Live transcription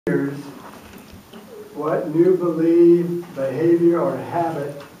years, what new belief, behavior, or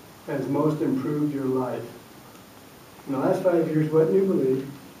habit has most improved your life? In the last 5 years, what new belief,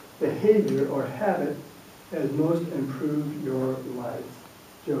 behavior, or habit has most improved your life?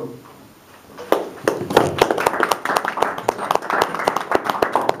 Joe.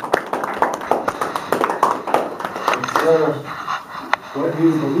 So, what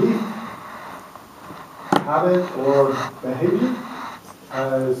new belief, habit, or behavior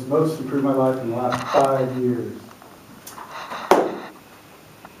has most improved my life in the last 5 years?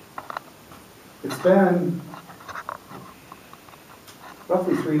 It's been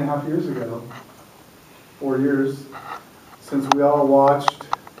roughly 3.5 years ago, 4 years, since we all watched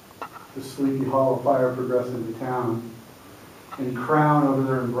the Sleepy Hollow fire progress into town and Crown over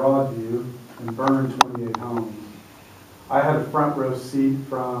there in Broadview and burn 28 homes. I had a front row seat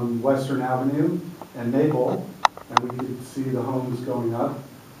from Western Avenue and Maple, and we could see the homes going up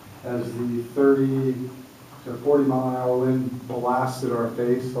as the 30 to 40 mile an hour wind blasted our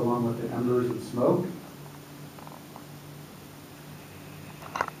face along with the embers and smoke.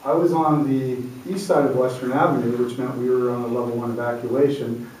 I was on the east side of Western Avenue, which meant we were on a level 1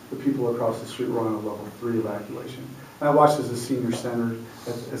 evacuation. The people across the street were on a level 3 evacuation. And I watched as a senior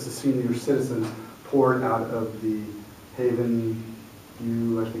citizen poured out of the Haven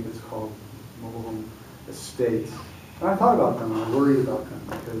View, I think it's called, mobile home estates. And I thought about them, and I worried about them,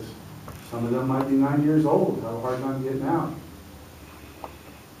 because some of them might be 90 years old, have a hard time getting out.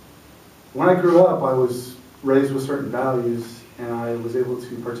 When I grew up, I was raised with certain values, and I was able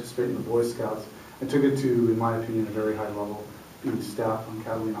to participate in the Boy Scouts. I took it to, in my opinion, a very high level, being staff on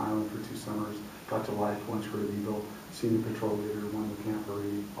Catalina Island for 2 summers, got to life, went to Eagle, senior patrol leader, won the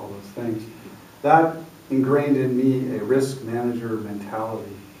camporee, all those things. That ingrained in me a risk manager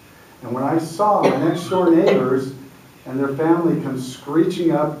mentality. And when I saw my next door neighbors and their family come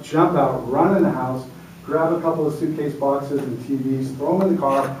screeching up, jump out, run in the house, grab a couple of suitcase boxes and TVs, throw them in the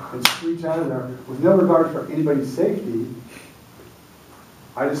car, and screech out of there with no regard for anybody's safety,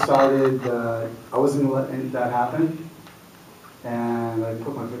 I decided I wasn't going to let that happen. And I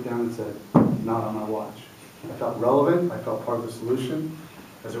put my foot down and said, not on my watch. I felt relevant. I felt part of the solution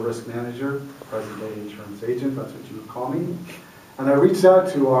as a risk manager, present-day insurance agent, that's what you would call me. And I reached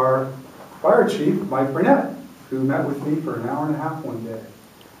out to our fire chief, Mike Burnett, who met with me for an hour and a half one day.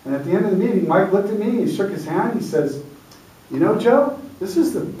 And at the end of the meeting, Mike looked at me, he shook his hand, he says, you know, Joe, this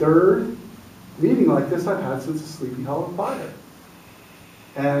is the 3rd meeting like this I've had since the Sleepy Hollow fire.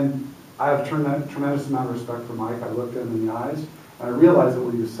 And I have tremendous amount of respect for Mike. I looked him in the eyes, and I realized that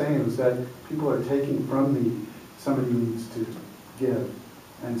what he was saying was that people are taking from me, somebody needs to give.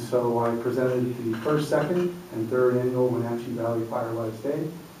 And so I presented the 1st, 2nd, and 3rd annual Wenatchee Valley Fire Lives Day,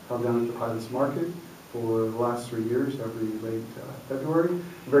 held down at the Pilots Market for the last 3 years, every late February. I'm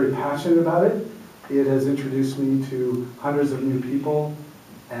very passionate about it. It has introduced me to hundreds of new people,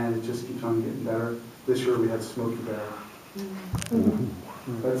 and it just keeps on getting better. This year we had Smokey Bear.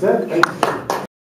 That's it. Thanks.